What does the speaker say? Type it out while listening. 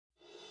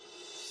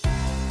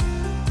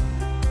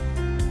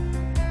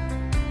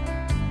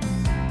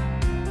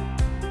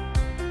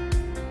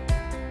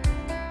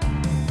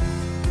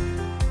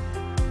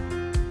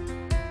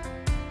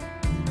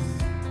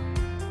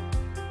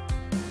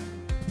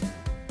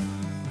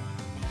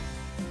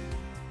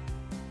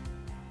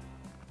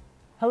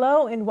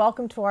Hello and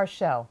welcome to our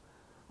show.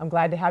 I'm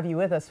glad to have you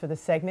with us for this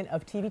segment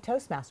of TV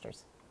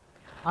Toastmasters.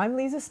 I'm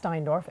Leeza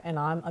Steindorf and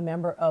I'm a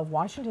member of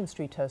Washington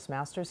Street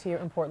Toastmasters here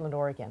in Portland,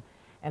 Oregon.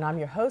 And I'm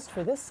your host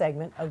for this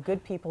segment of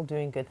Good People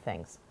Doing Good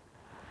Things.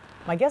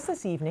 My guest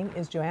this evening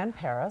is Jhoan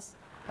Perras,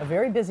 a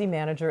very busy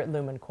manager at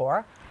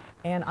Lumencore.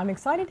 And I'm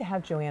excited to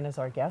have Jhoan as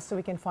our guest so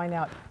we can find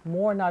out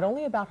more not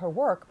only about her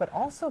work, but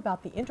also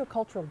about the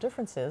intercultural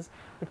differences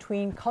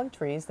between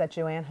countries that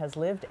Jhoan has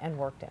lived and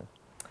worked in.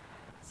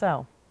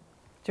 So,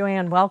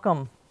 Jhoan,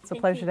 welcome. It's a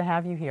pleasure to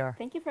have you here.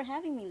 Thank you for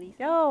having me, Lisa.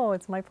 Oh,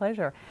 it's my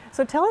pleasure.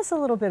 So tell us a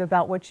little bit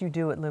about what you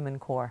do at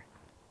Lumencore.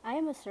 I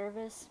am a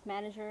service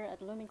manager at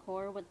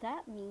Lumencore. What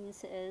that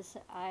means is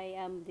I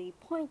am the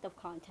point of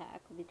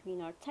contact between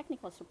our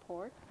technical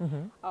support,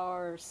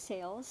 our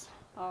sales,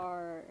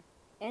 our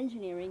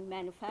engineering,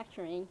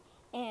 manufacturing,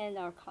 and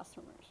our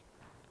customers.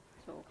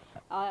 So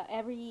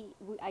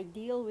I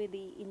deal with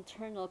the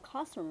internal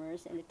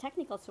customers, and the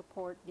technical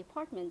support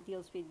department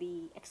deals with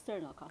the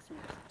external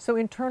customers. So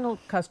internal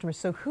customers,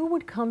 so who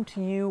would come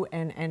to you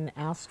and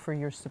ask for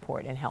your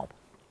support and help?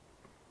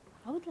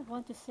 I would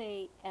want to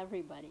say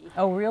everybody.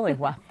 Oh, really?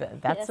 Wow,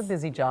 that's Yes, a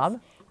busy job.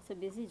 Yes, it's a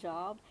busy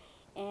job,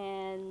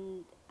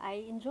 and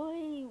I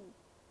enjoy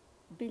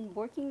been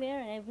working there,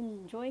 and I've been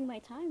enjoying my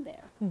time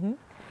there.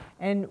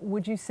 And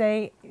would you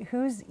say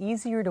who's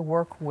easier to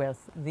work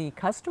with, the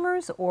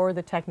customers or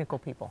the technical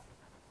people?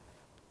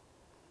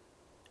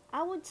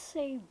 I would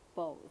say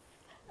both.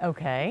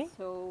 Okay.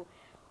 So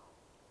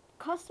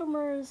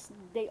customers,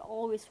 they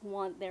always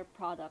want their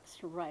products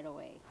right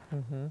away.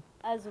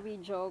 As we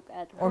joke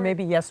at work. Or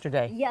maybe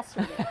yesterday.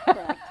 Yesterday,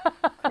 correct,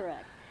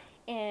 correct.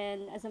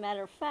 And as a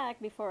matter of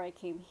fact, before I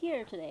came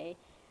here today,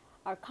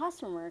 our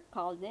customer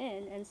called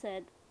in and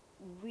said,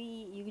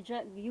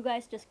 you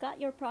guys just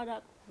got your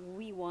product,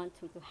 we want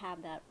to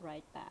have that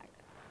right back.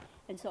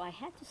 And so I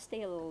had to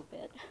stay a little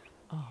bit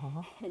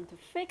and to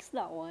fix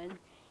that one,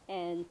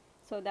 and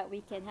so that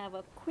we can have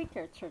a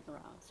quicker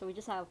turnaround. So we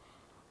just have,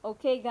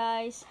 okay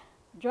guys,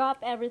 drop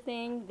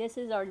everything, this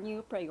is our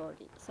new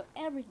priority. So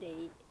every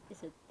day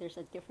there's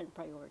a different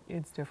priority.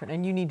 It's different,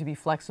 and you need to be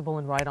flexible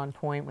and right on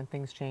point when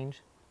things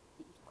change.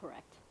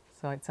 Correct.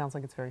 So it sounds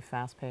like it's very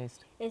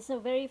fast-paced. It's a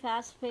very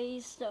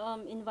fast-paced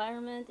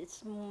environment.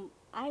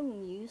 I'm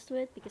used to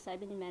it because I've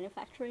been in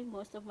manufacturing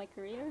most of my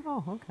career.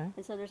 Oh, okay.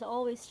 And so there's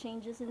always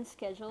changes in the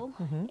schedule.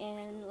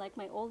 And like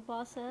my old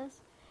boss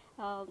says,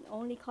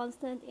 only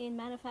constant in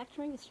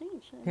manufacturing is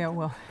change. And Yeah,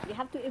 well, you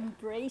have to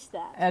embrace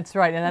that. that's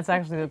right, and that's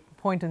actually the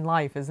point in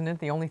life, isn't it?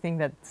 The only thing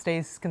that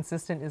stays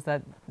consistent is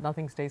that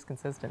nothing stays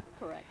consistent.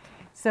 Correct.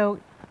 So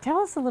tell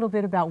us a little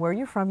bit about where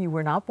you're from. You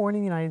were not born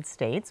in the United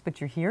States,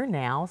 but you're here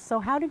now. So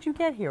how did you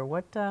get here?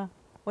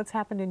 What's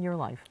happened in your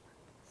life?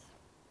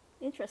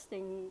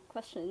 Interesting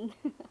question.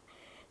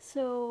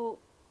 So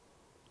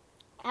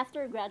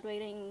after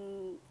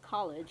graduating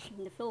college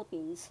in the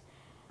Philippines,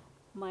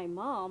 my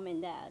mom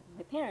and dad,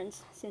 my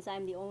parents, since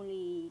I'm the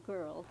only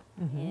girl,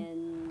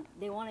 and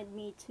they wanted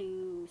me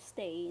to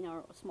stay in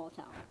our small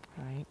town.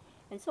 Right.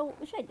 And so,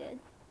 which I did,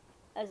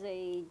 as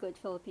a good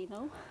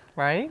Filipino.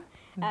 Right?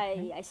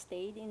 I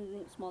stayed in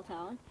the small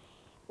town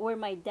where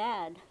my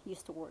dad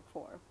used to work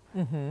for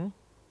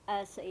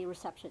as a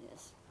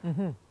receptionist.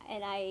 And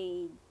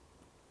I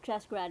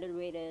just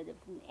graduated with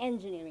an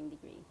engineering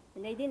degree.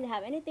 And they didn't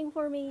have anything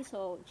for me,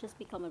 so just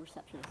become a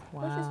receptionist.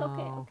 Wow. Which is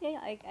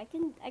okay.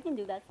 I can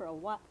do that for a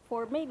while,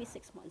 for maybe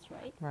 6 months,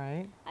 right?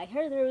 Right. I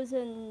heard there was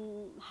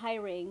a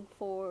hiring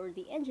for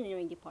the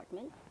engineering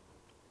department.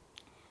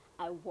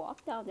 I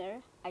walked down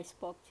there, I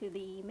spoke to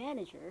the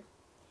manager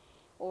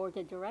or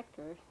the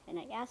director, and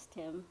I asked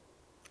him,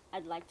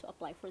 I'd like to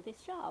apply for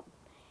this job.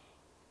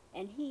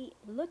 And he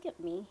looked at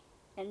me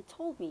and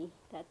told me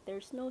that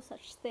there's no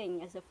such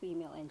thing as a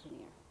female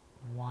engineer.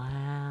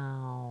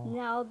 Wow.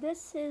 Now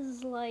this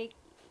is like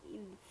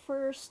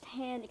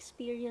first-hand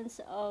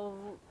experience of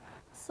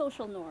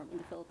social norm in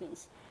the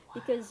Philippines.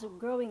 Because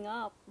growing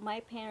up, my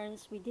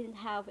parents, we didn't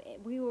have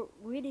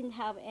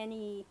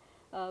any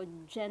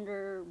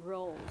gender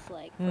roles,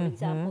 like for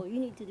example, you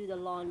need to do the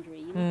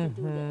laundry, you need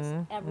to do this.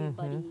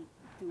 Everybody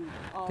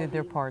did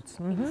their parts.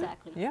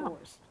 Exactly, Yeah.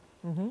 chores.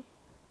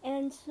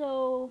 And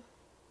so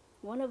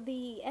one of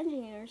the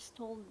engineers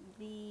told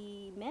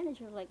the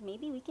manager, like,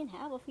 maybe we can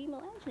have a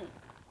female engineer.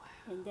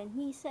 And then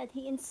he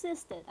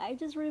insisted. I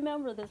just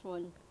remember this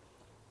one.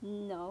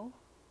 No,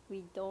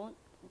 we don't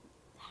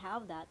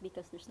have that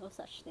because there's no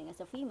such thing as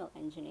a female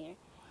engineer.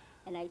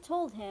 And I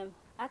told him,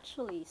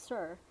 actually,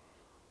 sir,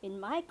 in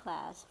my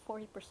class,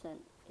 40%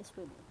 is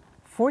women.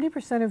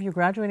 40% of your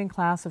graduating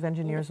class of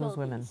engineers In the was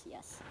women.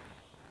 Yes.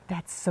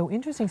 That's so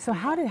interesting. So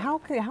how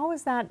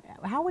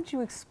would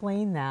you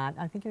explain that?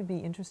 I think it would be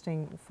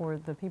interesting for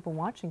the people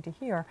watching to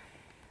hear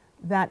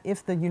that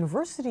if the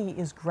university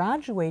is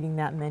graduating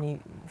that many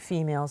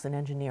females in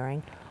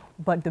engineering,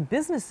 but the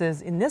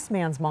businesses, in this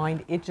man's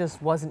mind, it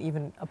just wasn't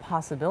even a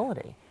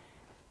possibility.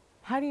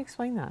 How do you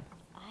explain that?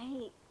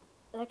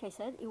 Like I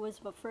said, it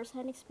was my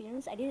first-hand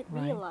experience. I didn't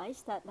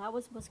realize that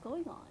was what's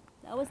going on.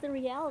 That was the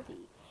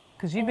reality.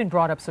 Because you've been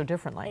brought up so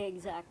differently.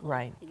 Exactly.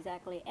 Right.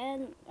 Exactly.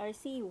 And I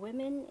see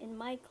women in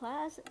my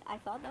class, I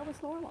thought that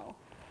was normal.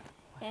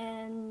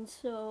 And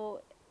so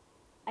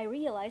I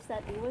realized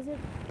that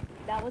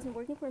that wasn't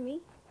working for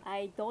me.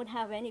 I don't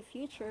have any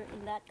future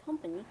in that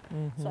company.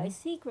 So I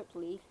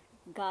secretly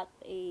got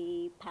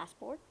a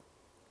passport.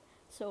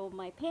 So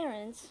my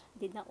parents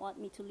did not want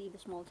me to leave the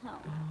small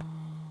town.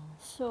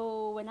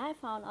 So when I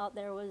found out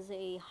there was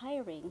a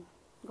hiring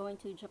going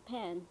to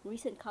Japan,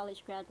 recent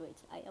college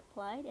graduates, I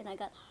applied and I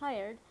got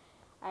hired.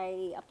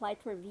 I applied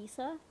for a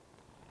visa,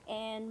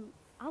 and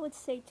I would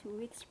say 2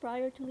 weeks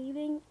prior to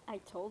leaving, I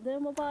told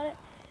them about it.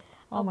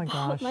 Oh my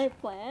About gosh. my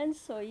plans,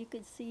 so you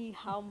could see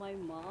how my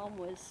mom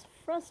was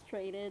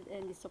frustrated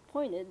and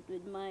disappointed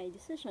with my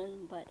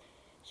decision, but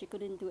she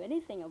couldn't do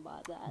anything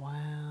about that.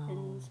 Wow.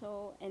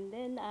 And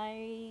then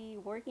I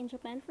worked in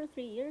Japan for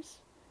 3 years.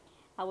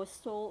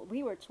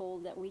 We were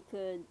told that we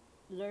could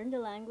learn the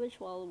language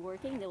while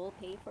working. They will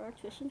pay for our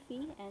tuition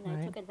fee, and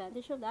I took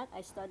advantage of that.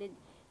 I studied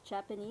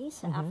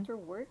Japanese after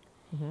work,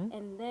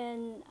 and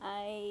then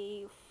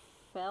I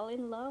fell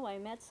in love. I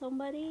met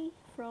somebody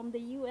from the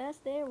U.S.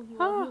 there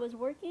while he was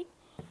working,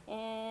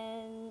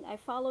 and I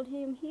followed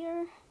him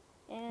here,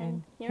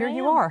 and here I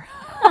you am. are.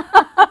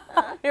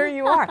 Here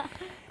you are.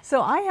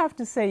 So I have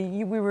to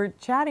say, we were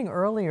chatting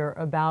earlier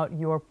about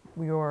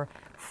your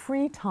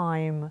free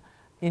time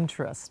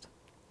interest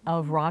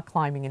of rock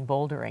climbing and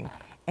bouldering,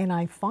 and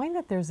I find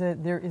that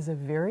there is a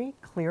very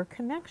clear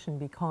connection,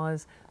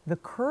 because the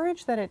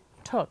courage that it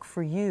took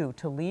for you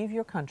to leave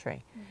your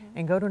country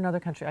and go to another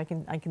country.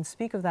 I can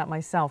speak of that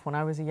myself. When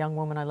I was a young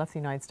woman, I left the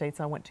United States.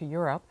 I went to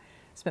Europe,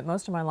 spent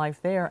most of my life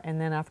there, and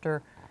then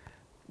after,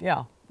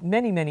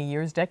 many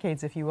years,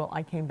 decades, if you will,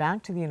 I came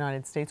back to the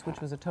United States,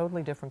 which was a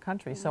totally different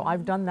country. So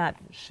I've done that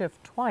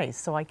shift twice,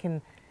 so I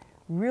can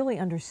really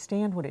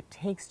understand what it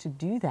takes to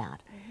do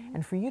that.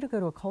 And for you to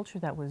go to a culture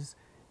that was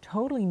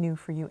totally new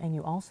for you, and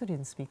you also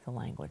didn't speak the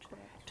language,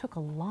 took a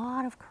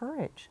lot of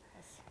courage.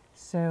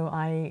 So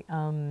I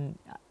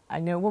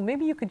know. Well,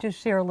 maybe you could just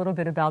share a little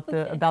bit about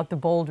the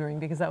bouldering,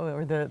 because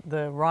or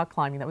the rock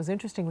climbing. That was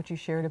interesting what you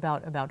shared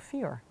about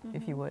fear,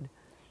 if you would.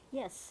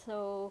 Yes.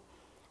 So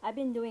I've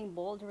been doing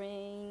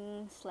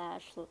bouldering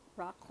 /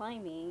 rock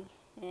climbing,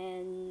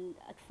 and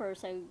at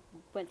first I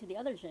went to the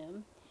other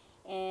gym,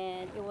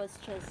 and it was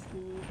just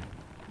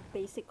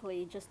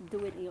basically just do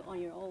it on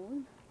your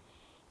own.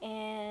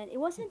 And it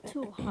wasn't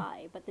too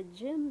high, but the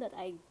gym that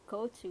I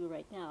go to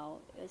right now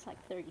is like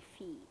 30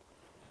 feet.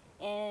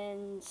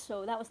 And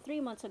so that was 3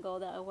 months ago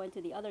that I went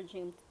to the other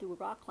gym to do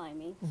rock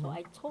climbing. So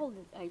I told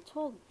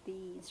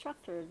the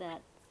instructor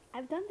that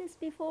I've done this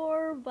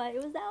before, but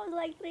that was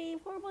like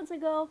 3-4 months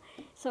ago.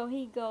 So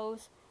he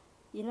goes,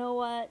 you know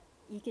what,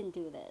 you can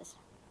do this.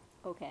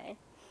 Okay,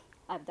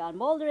 I've done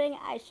bouldering,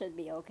 I should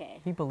be okay.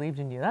 He believed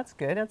in you. That's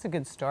good. That's a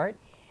good start.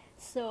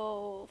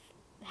 So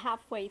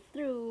halfway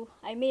through,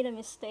 I made a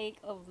mistake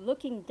of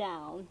looking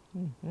down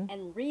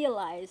and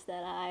realized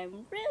that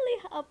I'm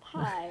really up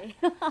high.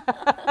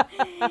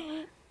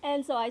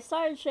 And so I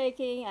started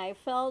shaking. I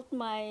felt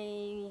my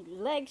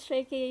legs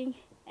shaking.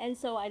 And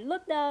so I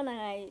looked down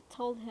and I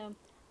told him,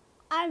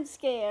 I'm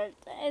scared.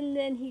 And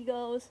then he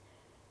goes,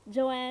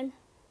 Jhoan,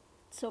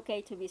 it's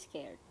okay to be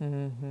scared.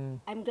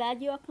 I'm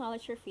glad you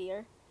acknowledge your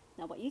fear.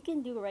 Now what you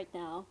can do right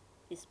now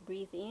is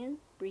breathe in,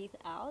 breathe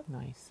out.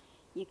 Nice.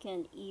 You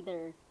can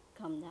either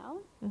come down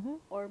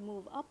or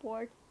move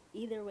upward.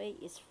 Either way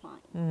is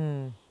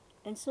fine.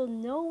 And so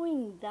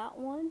knowing that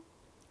one,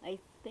 I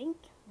think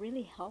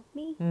really helped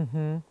me.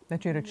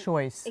 That you had a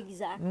choice.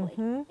 Exactly.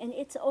 And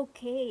it's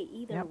okay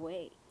either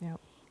way. Yep.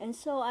 And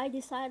so I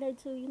decided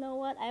to, you know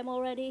what, I'm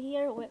already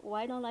here.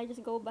 Why don't I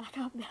just go back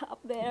up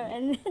there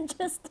and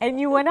just... And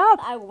you went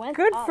up. I went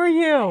good up. For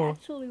you. I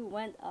actually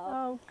went up.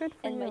 Oh, good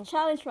for you. And my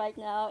challenge right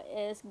now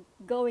is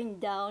going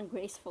down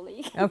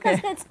gracefully. Okay.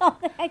 That's all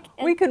that I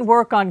can. We can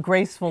work on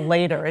graceful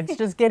later. It's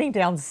just getting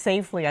down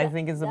safely, I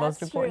think, is the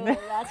most important thing.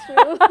 That's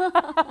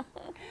true.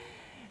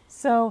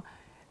 So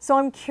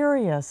I'm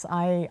curious.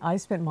 I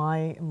spent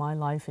my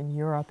life in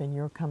Europe, and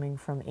you're coming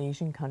from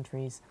Asian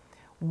countries.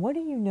 What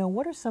do you know?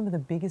 What are some of the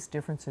biggest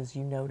differences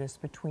you notice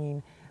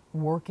between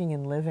working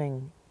and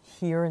living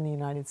here in the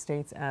United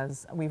States?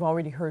 As we've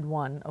already heard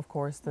one, of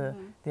course, the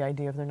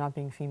idea of there not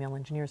being female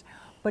engineers.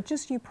 But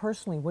just you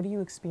personally, what are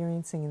you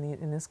experiencing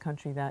in this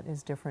country that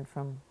is different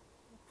from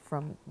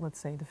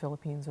let's say the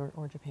Philippines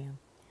or Japan?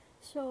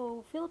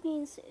 So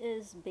Philippines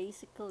is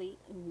basically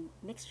a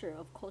mixture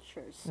of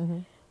cultures.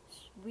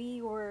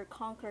 We were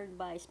conquered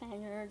by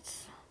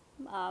Spaniards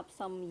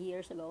some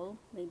years ago,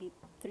 maybe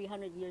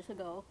 300 years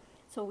ago.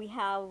 So we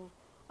have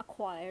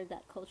acquired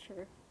that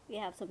culture. We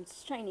have some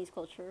Chinese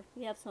culture.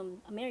 We have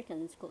some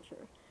American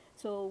culture.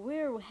 So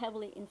we're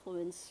heavily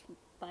influenced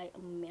by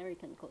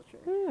American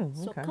culture.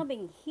 So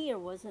coming here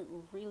wasn't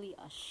really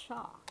a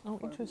shock. Oh,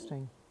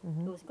 interesting.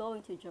 It was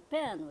going to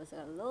Japan was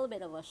a little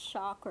bit of a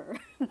shocker.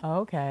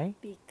 Okay.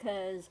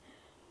 Because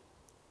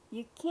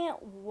you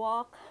can't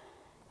walk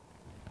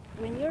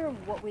when you're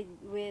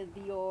with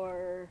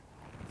your,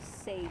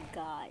 say,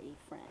 guy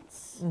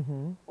friends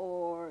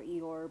or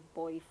your your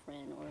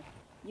boyfriend, or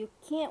you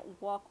can't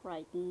walk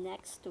right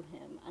next to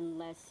him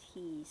unless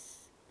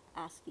he's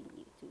asking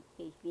you to,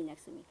 hey, be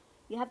next to me.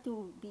 You have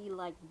to be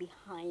like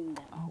behind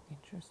them. Oh,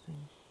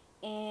 interesting.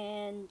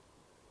 And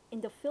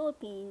in the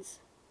Philippines,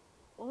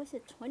 what was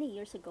it, 20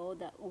 years ago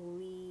that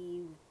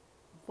we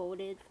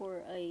voted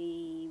for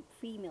a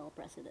female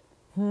president.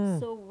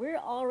 So we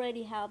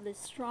already have the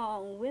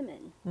strong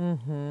women.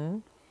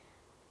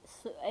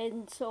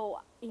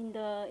 So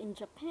in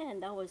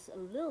Japan, that was a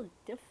little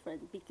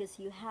different because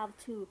you have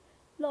to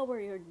lower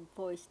your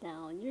voice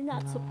down. You're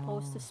not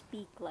supposed to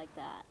speak like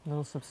that. A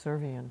little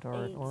subservient,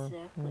 or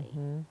Exactly.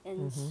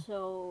 And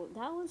so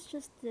that was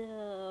just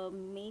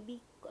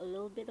maybe a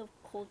little bit of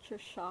culture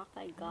shock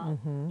I got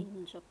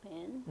in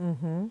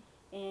Japan.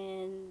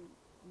 And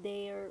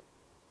they're,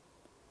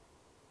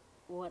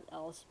 what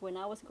else? When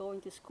I was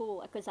going to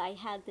school, because I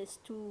had this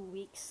 2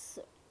 weeks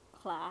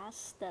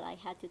class that I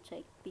had to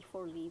take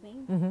before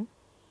leaving.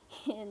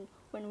 And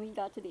when we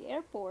got to the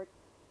airport,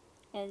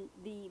 and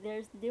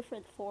there's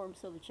different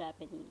forms of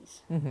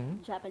Japanese,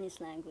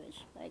 Japanese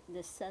language, like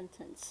the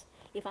sentence.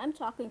 If I'm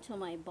talking to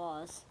my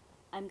boss,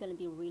 I'm going to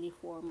be really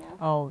formal.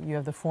 Oh, you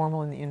have the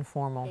formal and the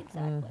informal.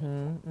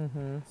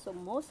 Exactly. So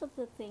most of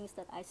the things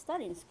that I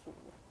study in school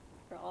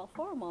are all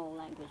formal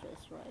languages,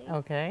 right?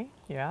 Okay,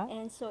 yeah.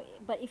 And so,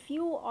 but if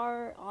you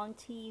are on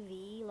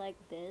TV like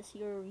this,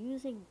 you're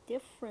using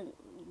different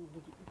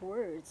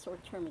words or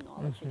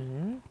terminology,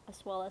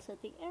 as well as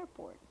at the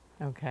airport.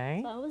 Okay.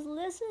 So I was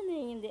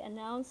listening to the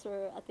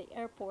announcer at the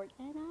airport,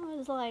 and I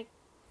was like,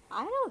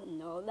 I don't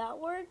know that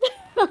word.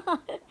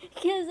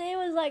 Because it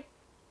was like,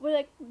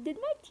 did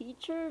my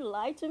teacher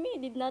lie to me?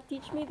 Did not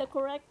teach me the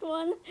correct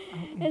one?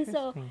 Oh, And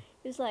so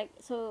it's like,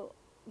 so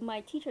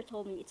my teacher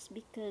told me it's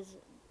because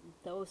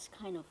those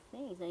kind of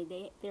things,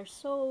 they're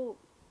so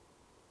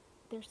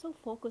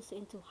focused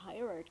into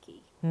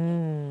hierarchy.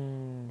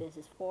 This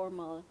is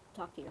formal.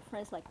 Talk to your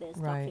friends like this.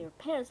 Talk to your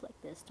parents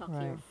like this. Talk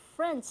to your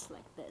friends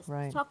like this.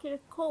 Talk to your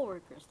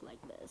coworkers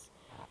like this.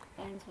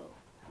 And so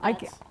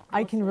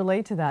I can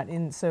relate to that.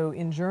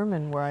 In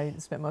German, where I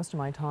spent most of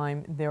my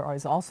time, there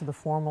is also the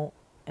formal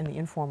and the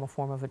informal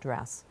form of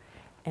address.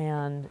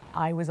 And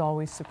I was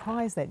always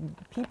surprised that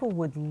people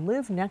would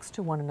live next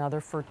to one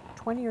another for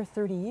 20 or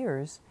 30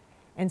 years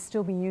and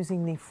still be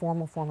using the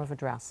formal form of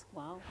address.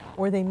 Wow.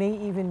 Or they may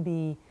even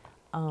be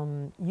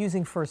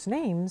using first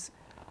names,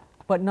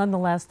 but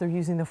nonetheless they're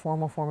using the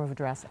formal form of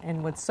address.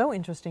 And what's so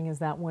interesting is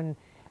that when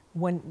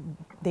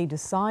they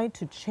decide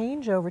to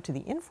change over to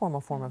the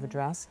informal form of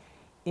address,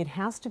 it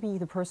has to be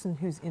the person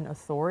who's in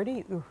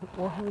authority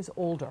or who is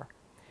older.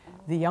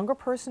 The younger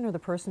person or the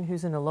person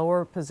who's in a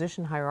lower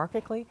position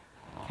hierarchically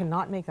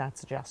cannot make that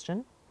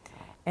suggestion.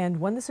 And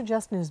when the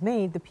suggestion is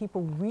made, the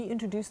people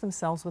reintroduce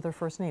themselves with their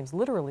first names.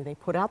 Literally, they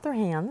put out their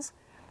hands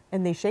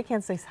and they shake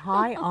hands and say,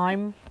 hi,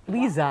 I'm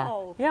Leeza.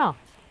 Wow. Yeah.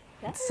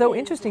 It's so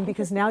interesting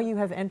because now you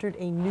have entered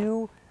a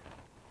new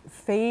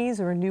phase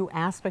or a new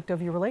aspect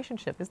of your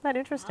relationship. Isn't that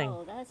interesting?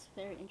 Oh, that's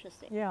very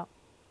interesting. Yeah.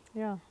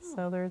 Yeah,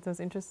 so there's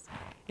those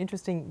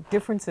interesting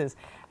differences.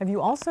 Have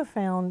you also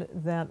found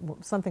that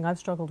something I've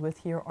struggled with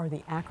here are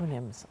the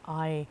acronyms?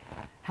 I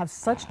have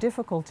such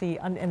difficulty,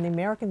 and the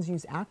Americans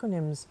use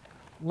acronyms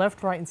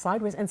left, right, and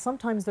sideways, and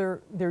sometimes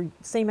their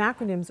same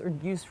acronyms are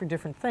used for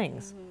different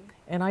things.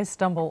 And I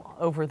stumble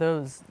over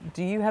those.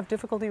 Do you have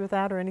difficulty with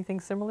that or anything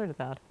similar to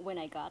that? When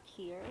I got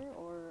here,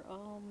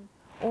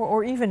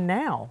 or even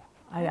now?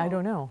 I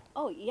don't know.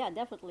 Oh, yeah,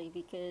 definitely,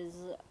 because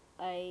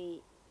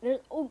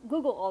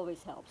Google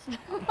always helps.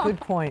 Good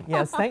point.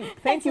 Yes.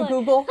 Thank you, like,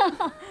 Google.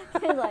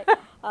 It's like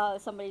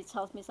somebody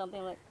tells me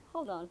something like,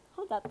 hold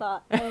that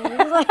thought. And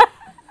it's like,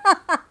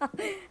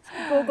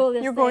 Google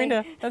this You're thing. going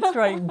to, that's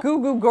right,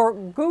 Google.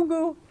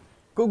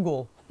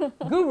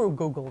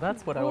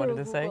 That's what I wanted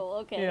to say.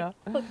 Okay. Yeah.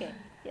 Okay.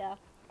 Yeah.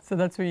 So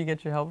that's where you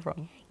get your help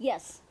from.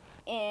 Yes.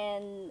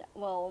 And,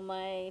 well,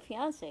 my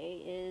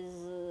fiance is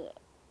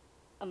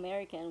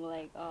American,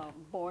 like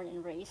born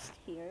and raised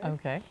here.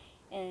 Okay.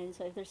 And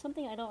so if there's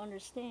something I don't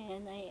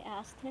understand, I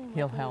asked him.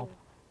 He'll help.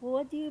 Well,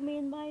 what do you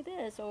mean by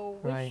this? Or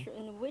Right.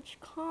 in which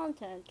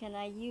content can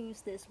I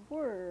use this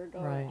word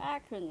or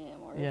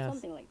acronym or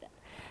something like that?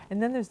 And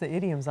then there's the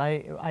idioms.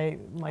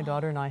 My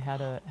daughter and I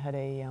had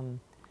a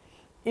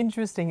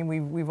interesting, and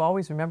we've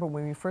always remembered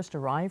when we first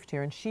arrived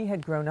here, and she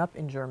had grown up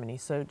in Germany,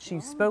 so she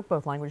spoke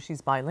both languages.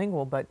 She's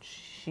bilingual, but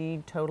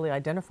she totally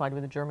identified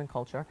with the German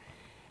culture.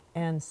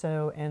 And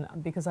so, and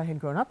because I had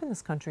grown up in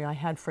this country, I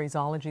had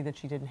phraseology that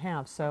she didn't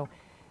have. So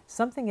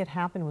something had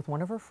happened with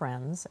one of her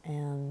friends,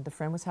 and the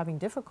friend was having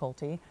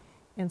difficulty.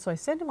 And so I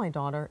said to my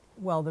daughter,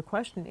 well, the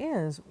question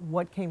is,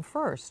 what came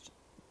first,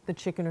 the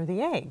chicken or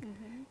the egg?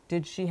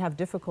 Did she have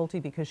difficulty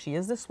because she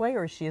is this way,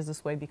 or she is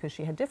this way because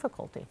she had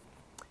difficulty?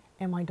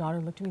 And my daughter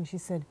looked at me and she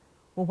said,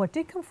 well, what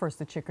did come first,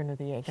 the chicken or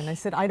the egg? And I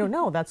said, I don't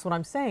know. That's what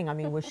I'm saying. I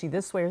mean, was she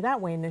this way or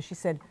that way? And then she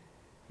said,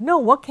 no,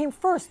 what came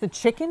first, the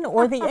chicken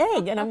or the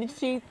egg? And I mean,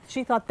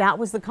 she thought that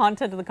was the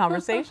content of the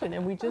conversation,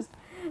 and we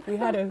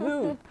had a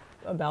hoot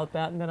about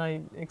that, and then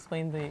I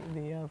explained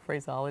the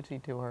phraseology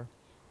to her.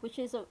 which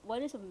is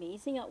what is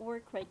amazing at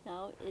work right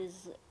now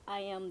is I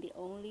am the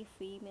only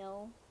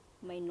female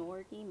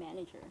minority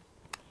manager.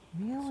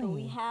 Really? So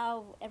we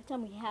have, every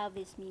time we have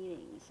these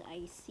meetings,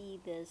 I see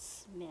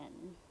these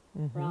men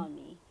around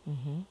me,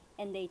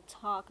 and they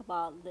talk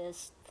about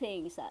these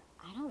things that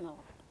I don't know.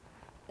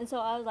 And so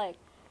I was like,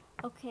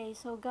 okay,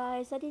 so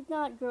guys, I did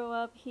not grow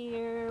up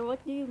here.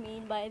 What do you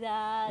mean by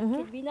that?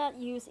 Can we not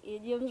use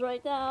idioms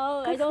right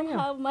now? Good I don't for you.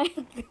 have my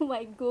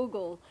my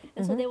Google.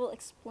 And so they will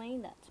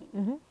explain that to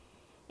me.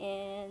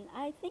 And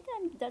I think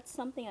that's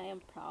something I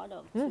am proud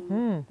of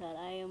too, that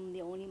I am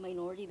the only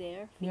minority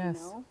there, female.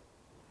 Yes.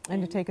 And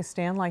to take a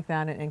stand like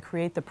that and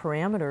create the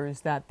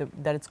parameters that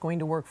it's going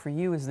to work for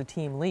you as the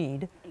team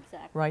lead,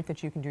 Exactly. right,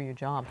 that you can do your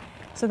job.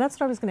 So that's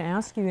what I was going to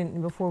ask you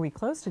before we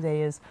close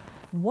today is,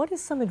 what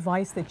is some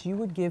advice that you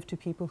would give to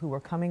people who are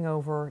coming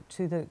over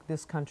to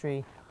this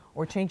country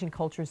or changing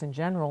cultures in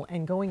general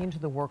and going into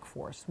the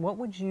workforce? What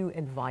would you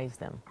advise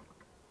them?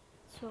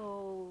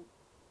 So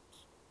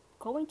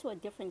going to a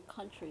different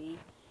country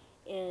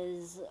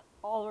is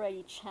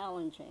already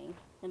challenging.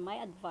 And my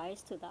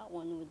advice to that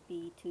one would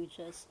be to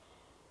just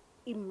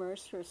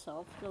immerse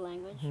yourself in the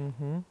language.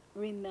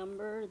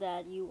 Remember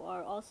that you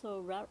are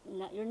also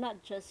you're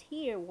not just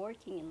here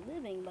working and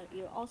living, but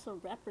you're also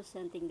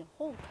representing the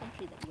whole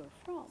country that you're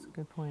from. That's a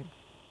good point.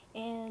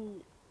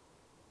 And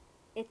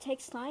it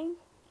takes time,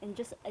 and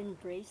just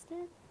embrace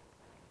it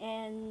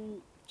and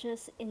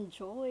just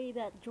enjoy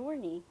that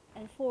journey.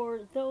 And for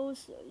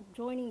those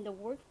joining the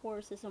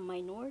workforce as a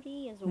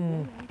minority, as a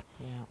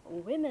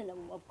women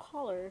of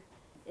color,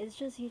 it's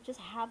just, you just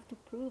have to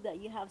prove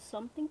that you have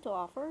something to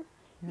offer.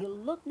 You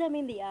look them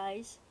in the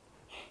eyes.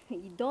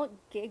 You don't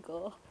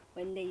giggle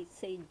when they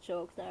say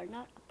jokes that are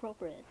not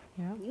appropriate.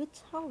 You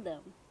tell them,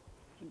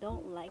 you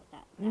don't like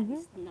that. That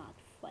is not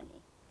funny.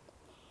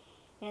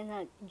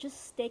 And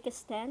just take a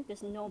stand,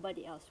 because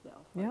nobody else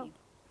will for you.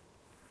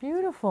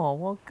 Beautiful.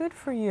 Well, good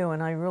for you.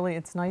 And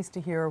it's nice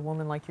to hear a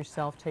woman like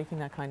yourself taking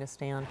that kind of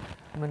stand,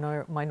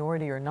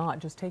 minority or not,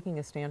 just taking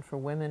a stand for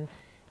women,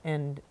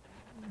 and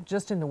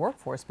just in the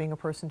workforce, being a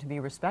person to be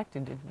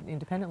respected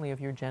independently of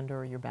your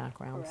gender or your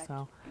background. Correct.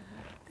 So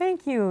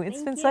thank you.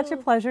 It's been Thank such a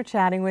you. pleasure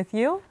chatting with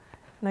you.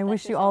 And I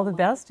wish you all the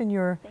best in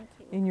your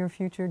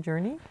future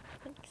journey.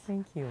 Thanks.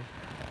 Thank you.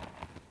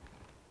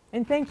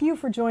 And thank you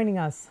for joining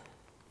us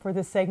for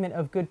this segment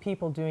of Good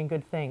People Doing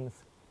Good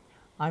Things.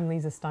 I'm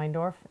Leeza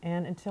Steindorf,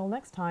 and until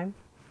next time,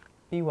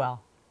 be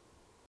well.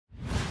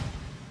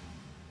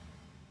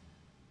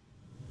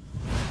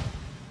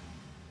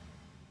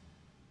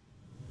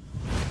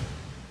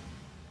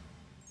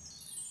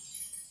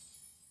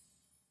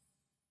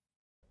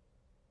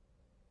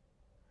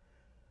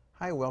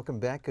 Hi, welcome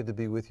back. Good to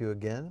be with you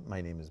again.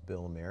 My name is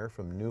Bill Mayer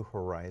from New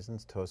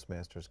Horizons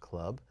Toastmasters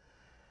Club.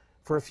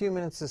 For a few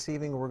minutes this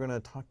evening, we're going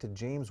to talk to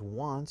James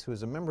Wantz, who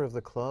is a member of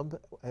the club,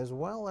 as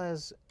well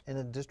as in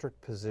a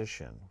district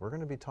position. We're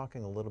going to be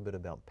talking a little bit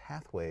about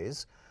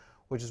pathways,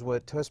 which is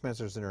what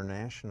Toastmasters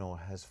International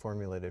has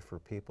formulated for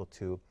people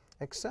to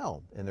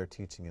excel in their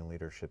teaching and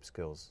leadership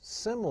skills,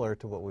 similar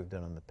to what we've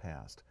done in the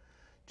past.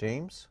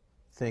 James,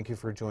 thank you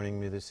for joining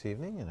me this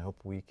evening, and I hope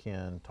we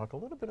can talk a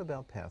little bit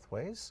about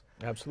pathways.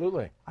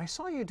 Absolutely. I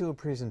saw you do a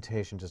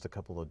presentation just a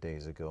couple of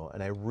days ago,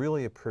 and I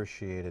really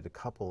appreciated a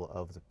couple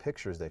of the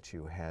pictures that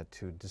you had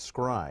to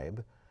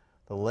describe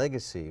the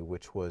legacy,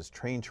 which was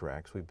train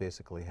tracks. We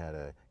basically had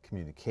a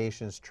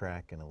communications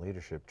track and a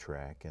leadership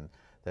track, and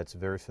that's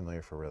very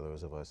familiar for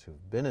those of us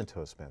who've been in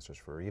Toastmasters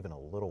for even a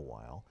little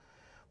while.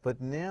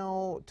 But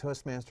now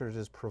Toastmasters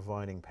is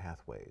providing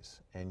pathways,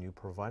 and you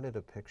provided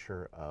a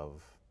picture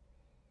of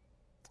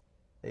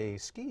a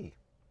ski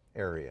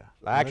area.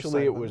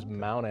 Actually, it was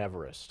Mount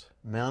Everest.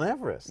 Mount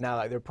Everest.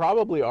 Now, there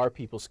probably are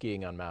people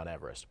skiing on Mount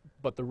Everest,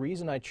 but the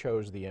reason I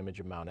chose the image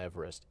of Mount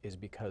Everest is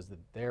because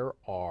there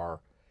are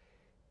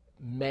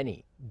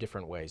many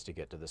different ways to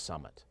get to the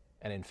summit.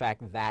 And in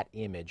fact, that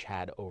image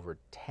had over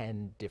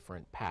 10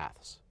 different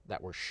paths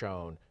that were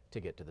shown to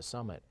get to the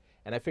summit.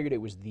 And I figured it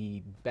was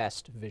the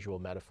best visual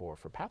metaphor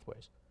for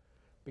pathways.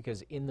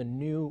 Because in the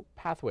new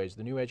pathways,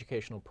 the new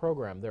educational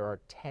program, there are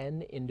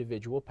 10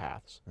 individual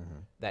paths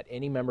that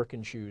any member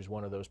can choose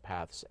one of those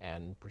paths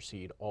and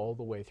proceed all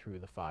the way through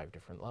the 5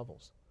 different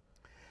levels.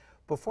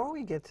 Before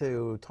we get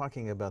to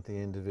talking about the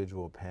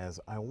individual paths,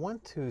 I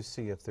want to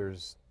see if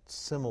there's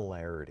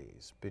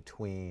similarities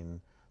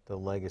between the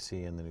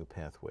legacy and the new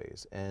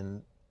pathways.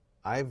 And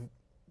I've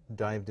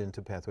dived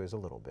into pathways a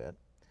little bit.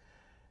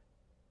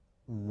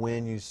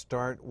 When you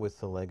start with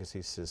the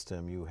legacy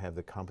system, you have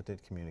the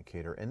competent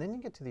communicator, and then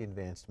you get to the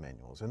advanced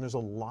manuals. And there's a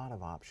lot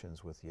of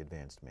options with the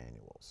advanced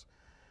manuals.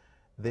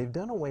 They've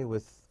done away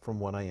with, from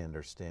what I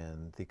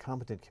understand, the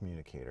competent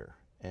communicator,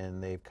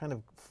 and they've kind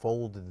of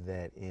folded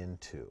that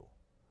into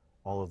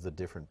all of the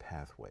different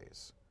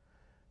pathways.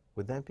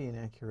 Would that be an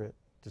accurate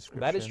description?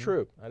 That is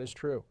true. That is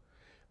true.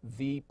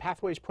 The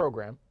Pathways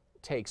program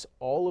takes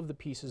all of the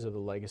pieces of the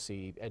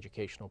legacy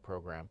educational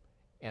program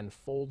and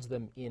folds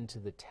them into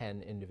the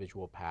 10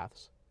 individual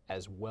paths,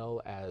 as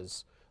well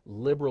as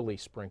liberally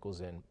sprinkles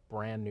in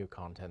brand new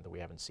content that we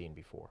haven't seen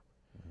before.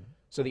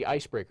 So the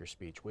icebreaker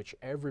speech, which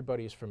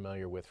everybody is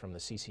familiar with from the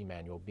CC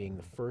manual being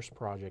the first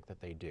project that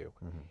they do,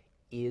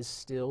 is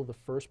still the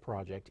first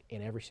project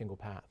in every single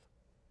path.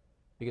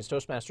 Because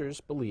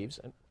Toastmasters believes,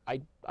 and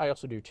I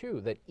also do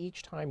too, that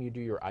each time you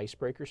do your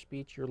icebreaker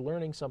speech, you're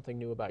learning something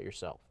new about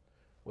yourself.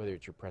 Whether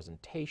it's your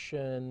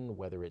presentation,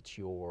 whether it's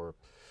your,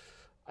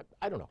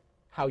 I don't know,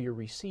 how you're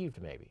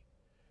received maybe.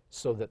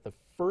 So that the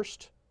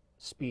first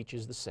speech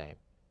is the same,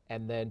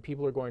 and then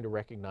people are going to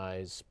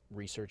recognize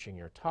researching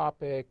your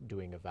topic,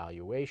 doing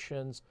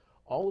evaluations.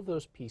 All of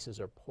those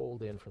pieces are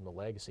pulled in from the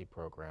legacy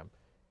program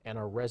and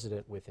are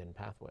resident within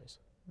Pathways.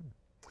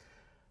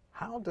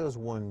 How does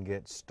one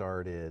get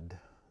started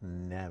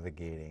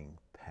navigating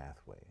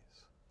Pathways?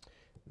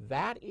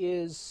 That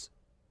is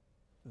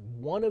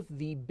one of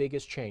the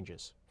biggest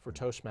changes for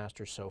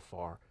Toastmasters so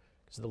far,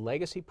 because the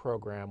legacy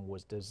program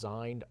was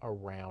designed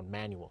around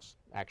manuals,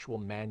 actual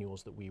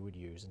manuals that we would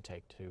use and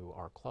take to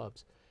our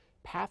clubs.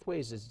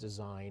 Pathways is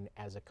designed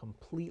as a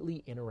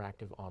completely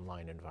interactive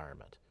online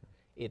environment.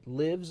 It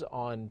lives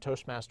on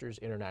Toastmasters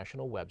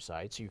International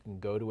website, so you can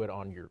go to it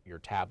on your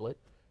tablet,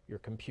 your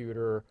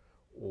computer,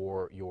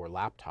 or your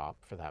laptop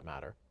for that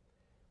matter.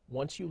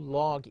 Once you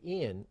log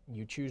in,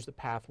 you choose the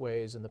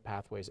Pathways and the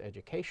Pathways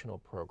educational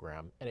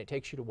program, and it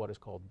takes you to what is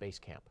called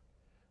Basecamp,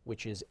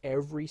 which is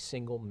every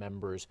single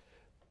member's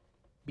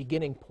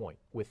beginning point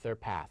with their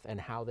path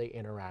and how they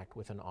interact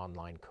with an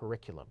online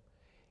curriculum.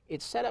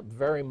 It's set up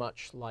very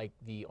much like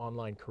the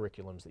online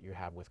curriculums that you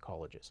have with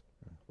colleges.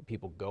 Where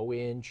people go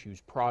in,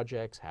 choose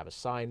projects, have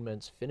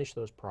assignments, finish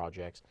those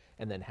projects,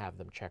 and then have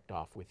them checked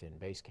off within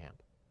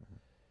Basecamp.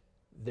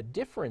 The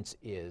difference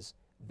is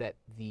that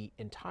the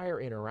entire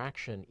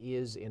interaction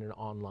is in an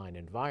online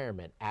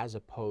environment as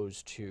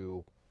opposed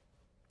to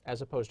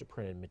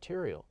printed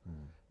material.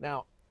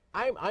 Now,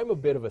 I'm a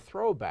bit of a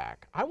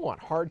throwback. I want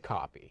hard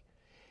copy.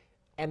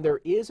 And there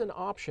is an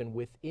option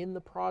within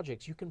the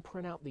projects. You can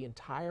print out the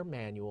entire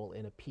manual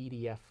in a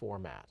PDF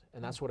format,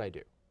 and that's what I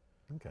do.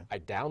 Okay. I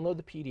download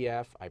the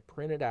PDF, I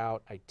print it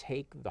out, I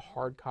take the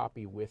hard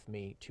copy with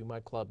me to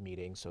my club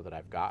meeting so that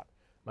I've got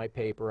my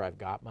paper, I've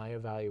got my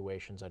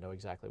evaluations, I know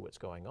exactly what's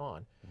going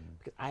on.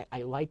 Because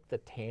I like the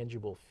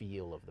tangible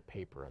feel of the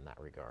paper in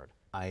that regard.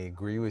 I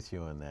agree with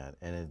you on that,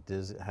 and it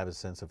does have a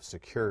sense of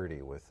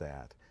security with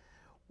that.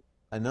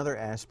 Another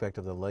aspect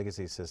of the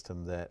legacy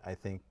system that I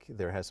think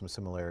there has some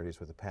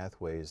similarities with the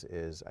Pathways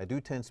is I do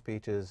 10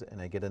 speeches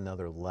and I get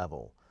another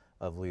level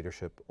of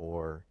leadership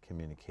or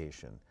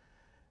communication.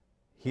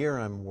 Here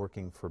I'm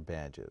working for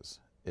badges.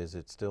 Is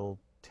it still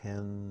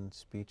 10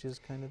 speeches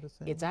kind of a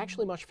thing? It's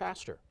actually much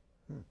faster.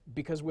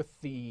 Because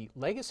with the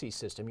legacy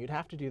system, you'd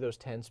have to do those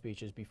 10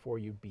 speeches before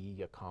you'd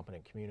be a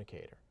competent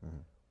communicator.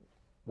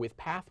 With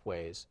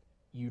Pathways,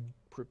 you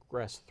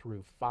progress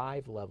through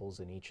 5 levels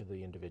in each of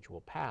the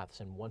individual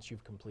paths, and once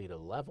you've completed a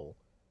level,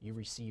 you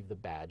receive the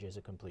badge as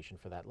a completion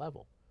for that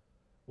level.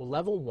 Well,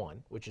 level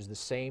 1, which is the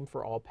same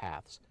for all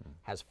paths,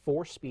 has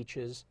 4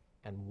 speeches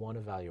and 1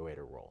 evaluator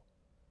role.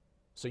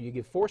 So you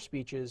give 4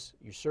 speeches,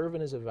 you're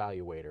serving as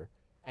evaluator,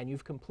 and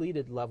you've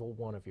completed level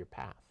 1 of your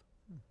path.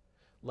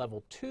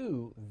 Level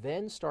 2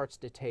 then starts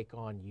to take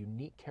on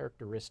unique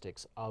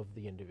characteristics of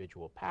the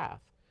individual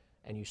path,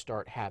 and you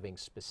start having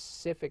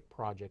specific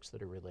projects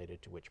that are related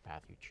to which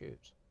path you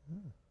choose.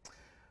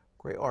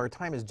 Great. Our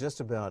time is just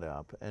about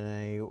up, and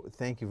I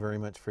thank you very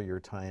much for your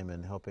time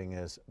in helping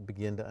us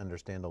begin to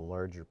understand a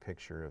larger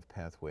picture of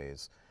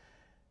Pathways.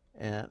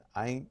 And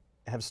I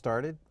have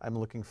started. I'm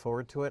looking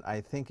forward to it.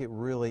 I think it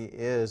really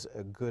is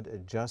a good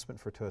adjustment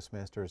for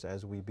Toastmasters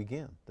as we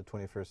begin the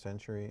 21st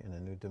century in a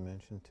new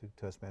dimension to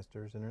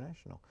Toastmasters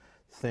International.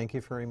 Thank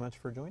you very much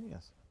for joining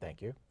us.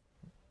 Thank you.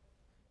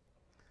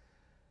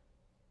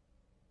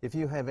 If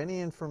you have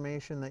any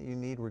information that you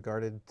need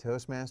regarding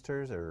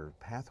Toastmasters or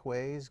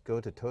Pathways,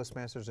 go to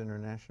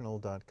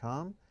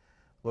toastmastersinternational.com,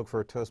 look for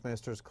a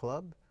Toastmasters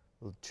Club,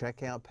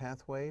 check out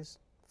Pathways,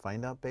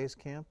 find out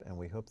Basecamp, and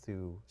we hope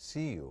to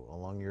see you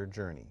along your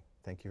journey.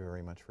 Thank you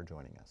very much for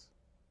joining us.